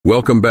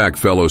Welcome back,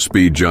 fellow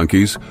speed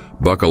junkies.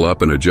 Buckle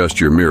up and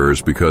adjust your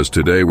mirrors because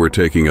today we're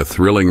taking a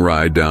thrilling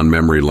ride down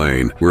memory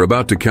lane. We're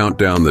about to count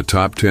down the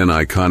top 10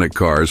 iconic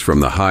cars from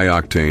the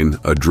high-octane,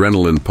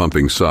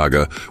 adrenaline-pumping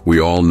saga we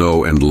all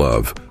know and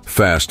love,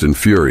 Fast and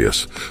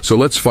Furious. So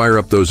let's fire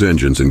up those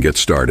engines and get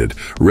started.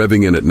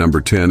 Revving in at number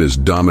 10 is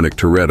Dominic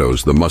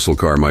Toretto's, the muscle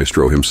car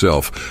maestro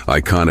himself,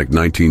 iconic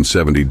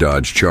 1970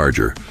 Dodge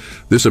Charger.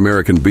 This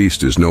American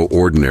beast is no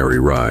ordinary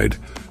ride.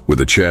 With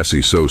a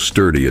chassis so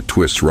sturdy it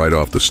twists right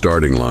off the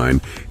starting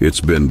line,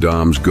 it's been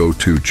Dom's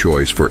go-to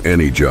choice for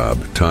any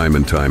job, time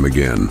and time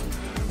again.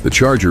 The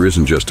Charger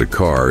isn't just a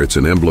car, it's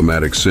an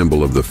emblematic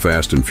symbol of the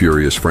Fast and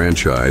Furious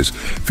franchise,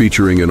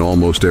 featuring in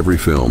almost every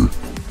film.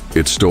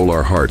 It stole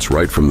our hearts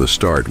right from the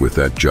start with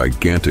that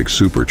gigantic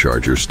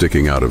supercharger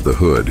sticking out of the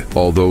hood.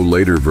 Although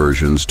later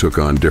versions took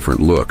on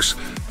different looks,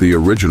 the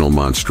original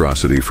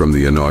monstrosity from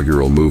the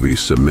inaugural movie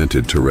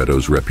cemented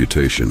Toretto's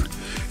reputation.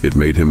 It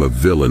made him a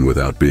villain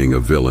without being a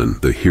villain,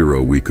 the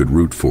hero we could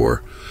root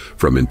for.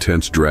 From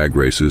intense drag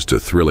races to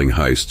thrilling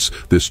heists,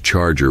 this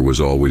Charger was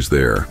always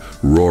there,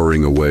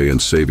 roaring away and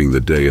saving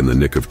the day in the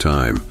nick of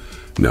time.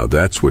 Now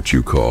that's what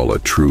you call a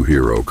true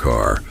hero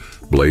car.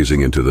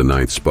 Blazing into the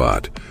 9th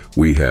spot,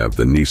 we have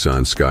the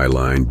Nissan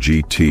Skyline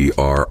GT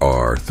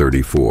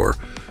RR34.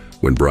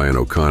 When Brian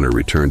O'Connor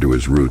returned to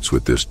his roots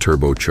with this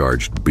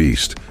turbocharged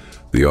beast,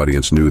 the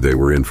audience knew they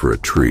were in for a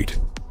treat.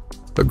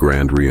 A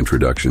grand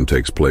reintroduction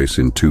takes place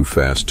in Too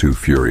Fast, Too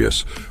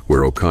Furious,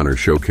 where O'Connor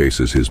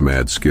showcases his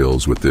mad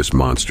skills with this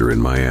monster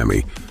in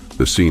Miami.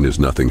 The scene is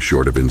nothing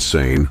short of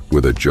insane,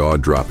 with a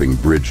jaw-dropping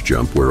bridge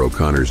jump where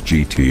O'Connor's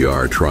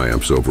GTR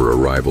triumphs over a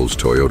rival's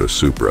Toyota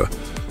Supra.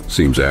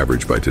 Seems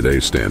average by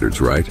today's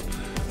standards, right?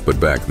 But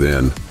back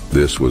then,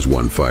 this was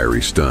one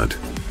fiery stunt.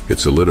 It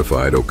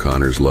solidified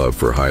O'Connor's love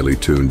for highly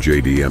tuned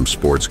JDM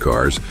sports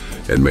cars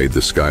and made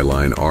the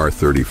Skyline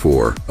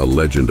R34 a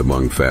legend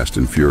among Fast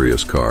and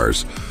Furious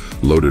cars.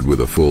 Loaded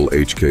with a full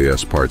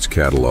HKS parts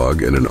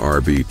catalog and an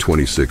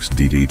RB26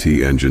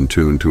 DDT engine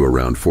tuned to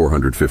around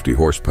 450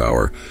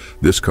 horsepower,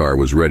 this car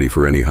was ready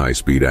for any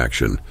high-speed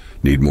action.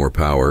 Need more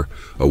power?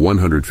 A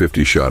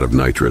 150 shot of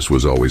nitrous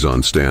was always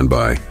on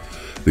standby.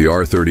 The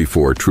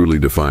R34 truly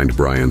defined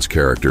Brian's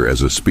character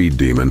as a speed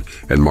demon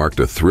and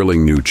marked a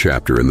thrilling new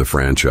chapter in the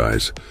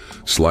franchise.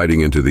 Sliding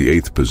into the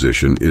 8th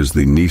position is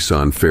the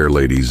Nissan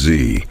Fairlady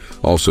Z,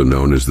 also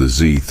known as the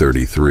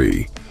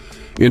Z33.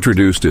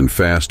 Introduced in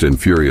Fast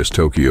and Furious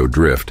Tokyo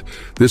Drift,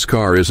 this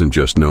car isn't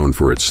just known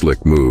for its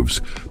slick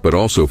moves, but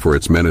also for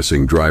its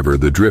menacing driver,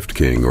 the Drift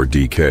King, or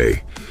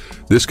DK.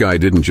 This guy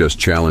didn't just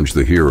challenge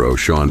the hero,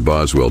 Sean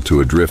Boswell, to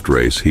a drift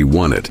race, he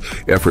won it,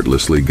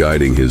 effortlessly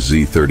guiding his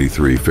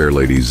Z33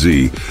 Fairlady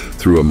Z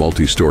through a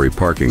multi-story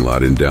parking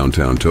lot in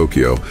downtown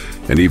Tokyo,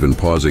 and even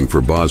pausing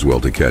for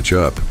Boswell to catch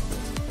up.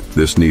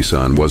 This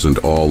Nissan wasn't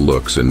all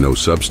looks and no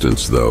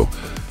substance, though.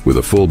 With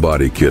a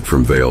full-body kit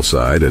from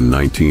Veilside and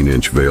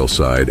 19-inch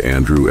Veilside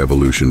Andrew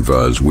Evolution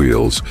Vuz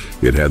wheels,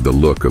 it had the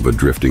look of a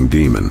drifting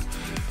demon.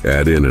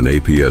 Add in an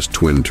APS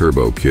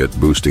twin-turbo kit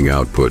boosting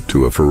output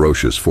to a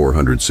ferocious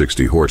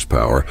 460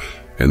 horsepower,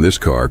 and this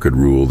car could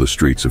rule the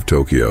streets of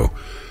Tokyo.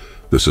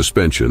 The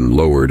suspension,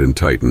 lowered and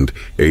tightened,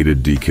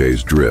 aided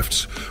DK's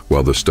drifts,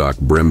 while the stock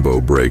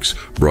Brembo brakes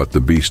brought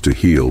the beast to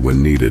heel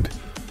when needed.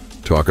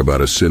 Talk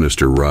about a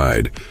sinister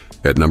ride.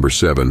 At number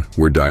 7,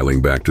 we're dialing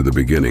back to the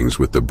beginnings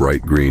with the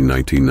bright green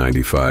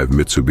 1995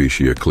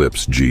 Mitsubishi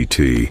Eclipse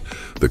GT,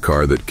 the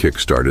car that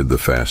kick-started the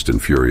Fast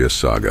and Furious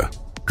saga.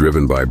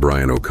 Driven by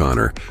Brian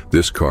O'Connor,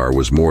 this car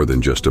was more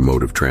than just a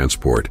mode of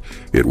transport.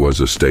 It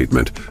was a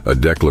statement, a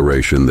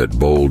declaration that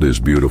bold is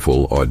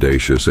beautiful,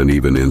 audacious, and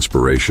even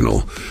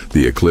inspirational.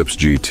 The Eclipse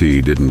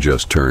GT didn't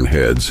just turn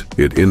heads,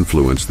 it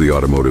influenced the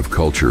automotive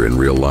culture in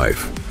real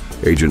life.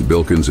 Agent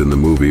Bilkins in the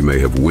movie may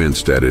have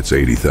winced at its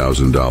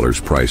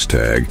 $80,000 price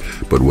tag,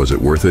 but was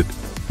it worth it?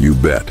 You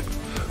bet.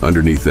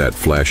 Underneath that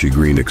flashy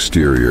green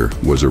exterior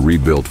was a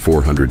rebuilt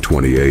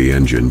 420A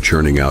engine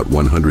churning out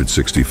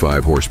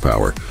 165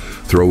 horsepower.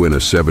 Throw in a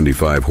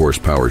 75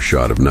 horsepower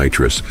shot of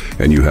nitrous,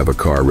 and you have a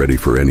car ready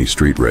for any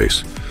street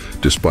race.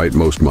 Despite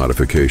most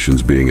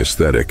modifications being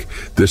aesthetic,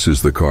 this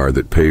is the car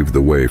that paved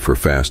the way for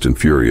Fast and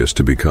Furious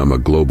to become a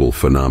global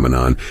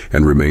phenomenon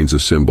and remains a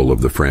symbol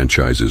of the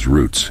franchise's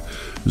roots.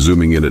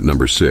 Zooming in at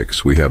number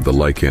 6, we have the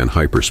Lykan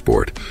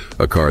Hypersport,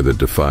 a car that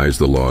defies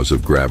the laws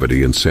of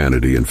gravity and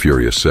sanity in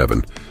Furious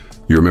 7.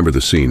 You remember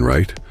the scene,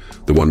 right?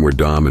 The one where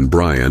Dom and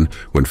Brian,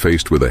 when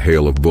faced with a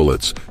hail of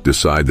bullets,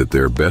 decide that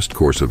their best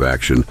course of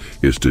action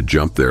is to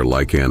jump their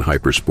Lykan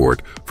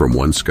Hypersport from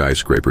one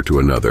skyscraper to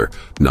another,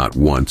 not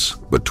once,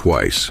 but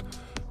twice.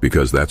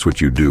 Because that's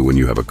what you do when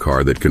you have a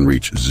car that can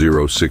reach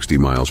 0-60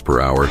 miles per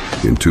hour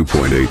in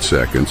 2.8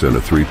 seconds and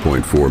a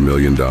 $3.4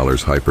 million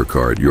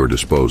hypercar at your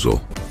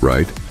disposal,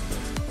 right?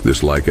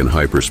 This Lykan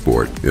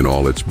Hypersport, in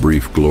all its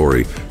brief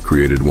glory,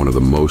 created one of the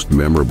most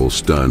memorable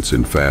stunts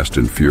in Fast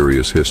and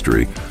Furious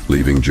history,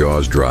 leaving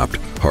jaws dropped,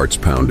 hearts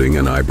pounding,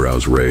 and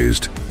eyebrows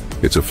raised.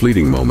 It's a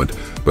fleeting moment,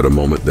 but a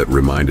moment that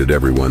reminded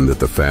everyone that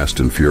the Fast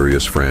and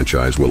Furious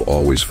franchise will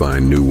always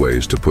find new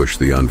ways to push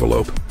the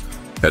envelope.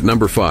 At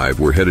number 5,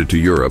 we're headed to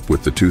Europe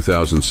with the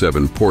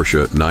 2007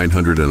 Porsche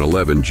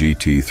 911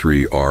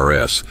 GT3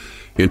 RS.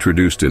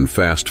 Introduced in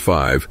Fast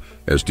 5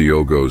 as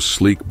Diogo's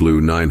sleek blue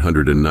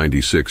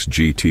 996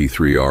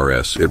 GT3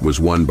 RS, it was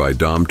won by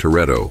Dom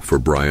Toretto for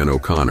Brian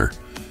O'Connor.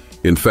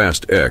 In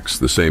Fast X,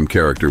 the same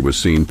character was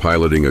seen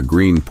piloting a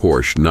green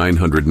Porsche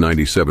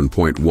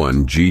 997.1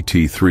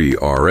 GT3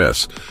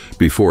 RS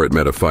before it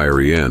met a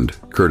fiery end,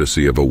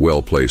 courtesy of a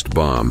well-placed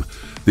bomb.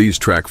 These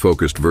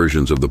track-focused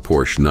versions of the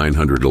Porsche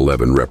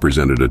 911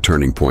 represented a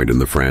turning point in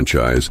the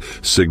franchise,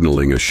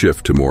 signaling a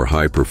shift to more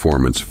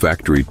high-performance,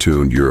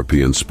 factory-tuned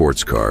European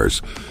sports cars.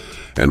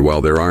 And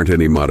while there aren't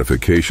any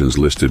modifications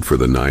listed for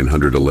the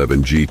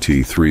 911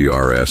 GT3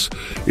 RS,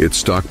 its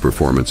stock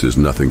performance is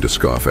nothing to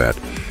scoff at.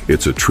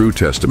 It's a true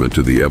testament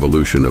to the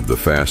evolution of the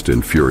Fast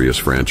and Furious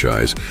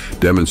franchise,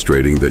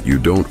 demonstrating that you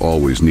don't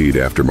always need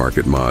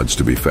aftermarket mods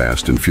to be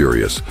fast and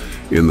furious.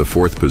 In the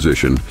 4th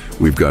position,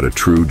 we've got a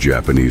true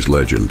Japanese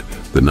legend,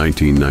 the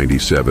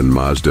 1997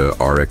 Mazda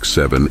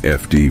RX-7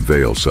 FD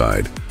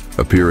Veilside.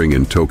 Appearing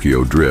in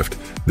Tokyo Drift,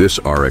 this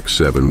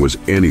RX-7 was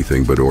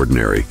anything but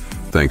ordinary,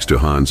 thanks to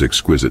Han's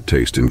exquisite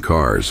taste in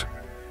cars.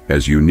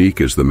 As unique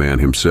as the man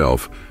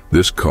himself,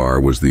 this car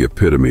was the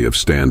epitome of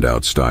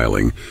standout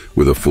styling,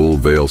 with a full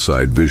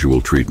Veilside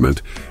visual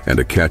treatment and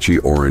a catchy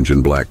orange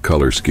and black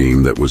color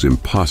scheme that was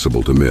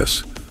impossible to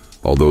miss.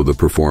 Although the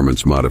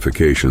performance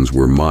modifications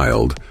were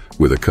mild,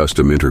 with a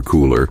custom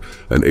intercooler,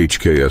 an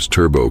HKS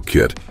turbo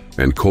kit,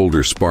 and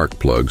colder spark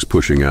plugs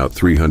pushing out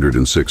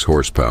 306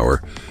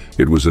 horsepower,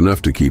 it was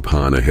enough to keep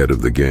Han ahead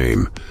of the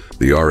game.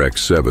 The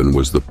RX-7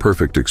 was the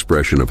perfect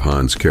expression of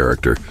Han's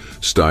character,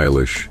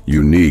 stylish,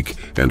 unique,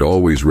 and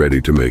always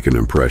ready to make an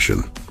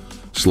impression.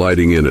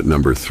 Sliding in at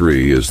number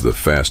 3 is the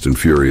Fast and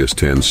Furious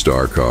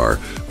 10-star car,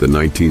 the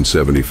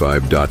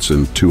 1975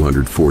 Datsun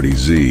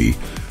 240Z,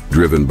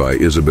 driven by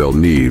Isabelle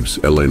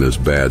Neves, Elena's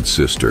bad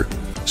sister.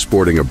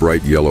 Sporting a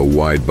bright yellow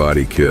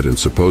wide-body kit and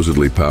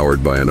supposedly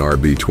powered by an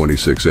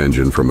RB26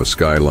 engine from a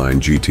Skyline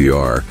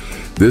GTR,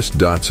 this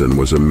Datsun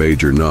was a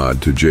major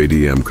nod to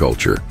JDM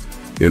culture.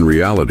 In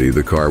reality,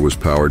 the car was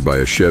powered by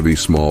a Chevy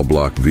small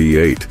block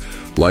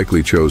V8,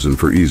 likely chosen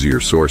for easier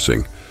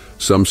sourcing.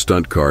 Some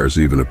stunt cars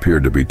even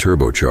appeared to be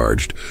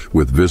turbocharged,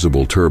 with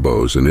visible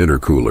turbos and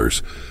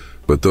intercoolers,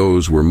 but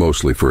those were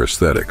mostly for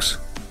aesthetics.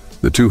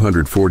 The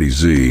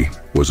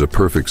 240Z was a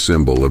perfect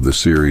symbol of the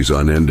series'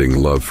 unending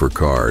love for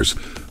cars,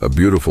 a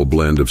beautiful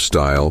blend of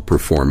style,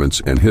 performance,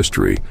 and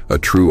history, a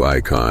true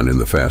icon in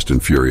the Fast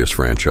and Furious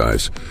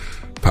franchise.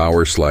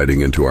 Power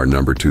sliding into our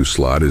number 2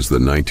 slot is the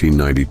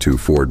 1992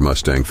 Ford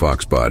Mustang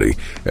Foxbody,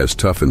 as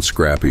tough and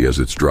scrappy as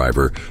its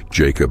driver,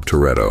 Jacob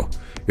Toretto.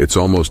 It's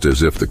almost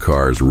as if the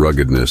car's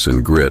ruggedness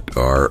and grit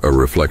are a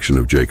reflection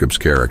of Jacob's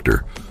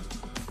character.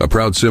 A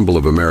proud symbol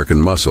of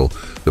American muscle,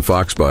 the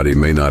Foxbody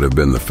may not have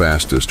been the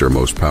fastest or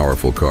most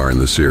powerful car in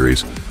the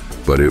series,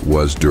 but it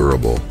was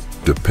durable,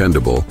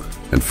 dependable,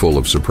 and full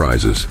of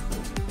surprises.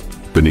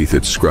 Beneath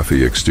its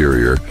scruffy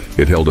exterior,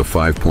 it held a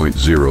 5.0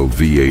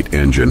 V8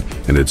 engine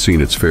and had seen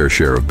its fair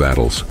share of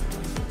battles.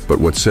 But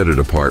what set it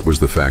apart was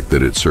the fact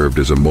that it served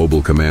as a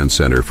mobile command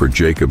center for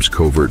Jacob's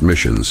covert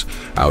missions,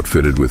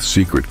 outfitted with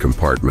secret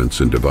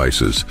compartments and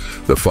devices.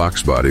 The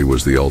Foxbody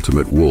was the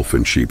ultimate wolf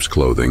in sheep's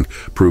clothing,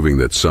 proving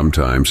that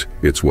sometimes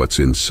it's what's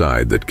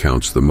inside that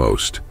counts the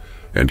most.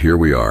 And here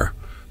we are,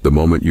 the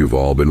moment you've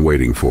all been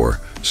waiting for,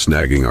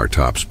 snagging our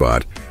top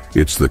spot.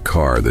 It's the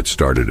car that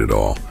started it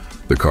all.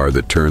 The car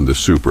that turned the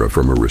Supra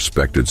from a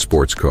respected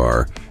sports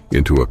car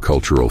into a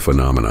cultural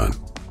phenomenon.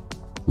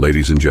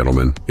 Ladies and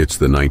gentlemen, it's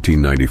the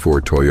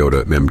 1994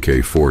 Toyota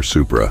Mk4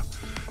 Supra.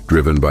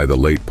 Driven by the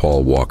late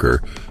Paul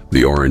Walker,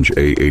 the orange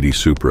A80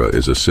 Supra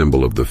is a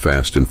symbol of the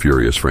Fast and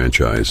Furious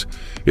franchise.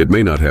 It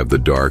may not have the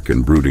dark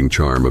and brooding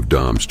charm of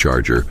Dom's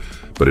Charger,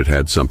 but it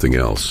had something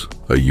else,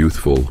 a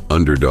youthful,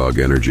 underdog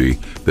energy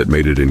that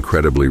made it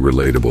incredibly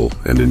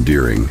relatable and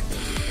endearing.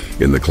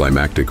 In the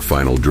climactic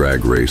final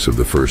drag race of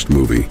the first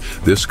movie,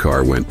 this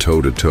car went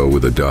toe-to-toe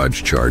with a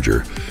Dodge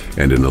Charger,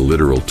 and in a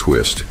literal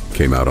twist,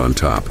 came out on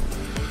top.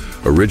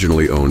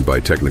 Originally owned by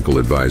technical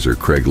advisor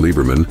Craig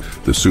Lieberman,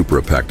 the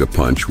Supra packed a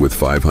punch with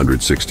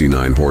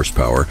 569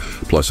 horsepower,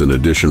 plus an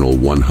additional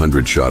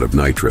 100 shot of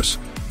nitrous.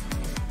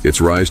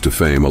 Its rise to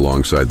fame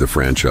alongside the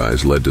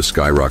franchise led to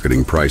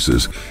skyrocketing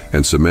prices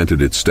and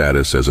cemented its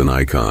status as an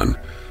icon.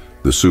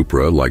 The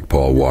Supra, like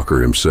Paul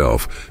Walker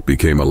himself,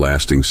 became a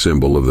lasting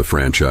symbol of the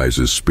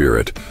franchise's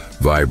spirit,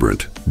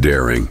 vibrant,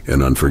 daring,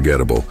 and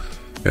unforgettable.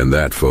 And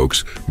that,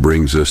 folks,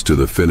 brings us to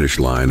the finish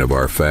line of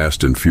our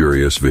Fast and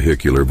Furious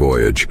vehicular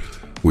voyage.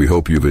 We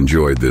hope you've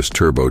enjoyed this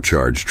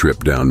turbocharged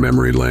trip down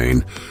memory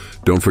lane.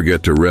 Don't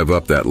forget to rev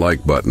up that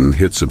like button,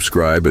 hit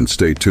subscribe, and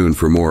stay tuned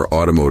for more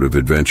automotive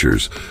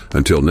adventures.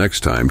 Until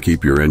next time,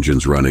 keep your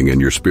engines running and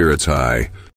your spirits high.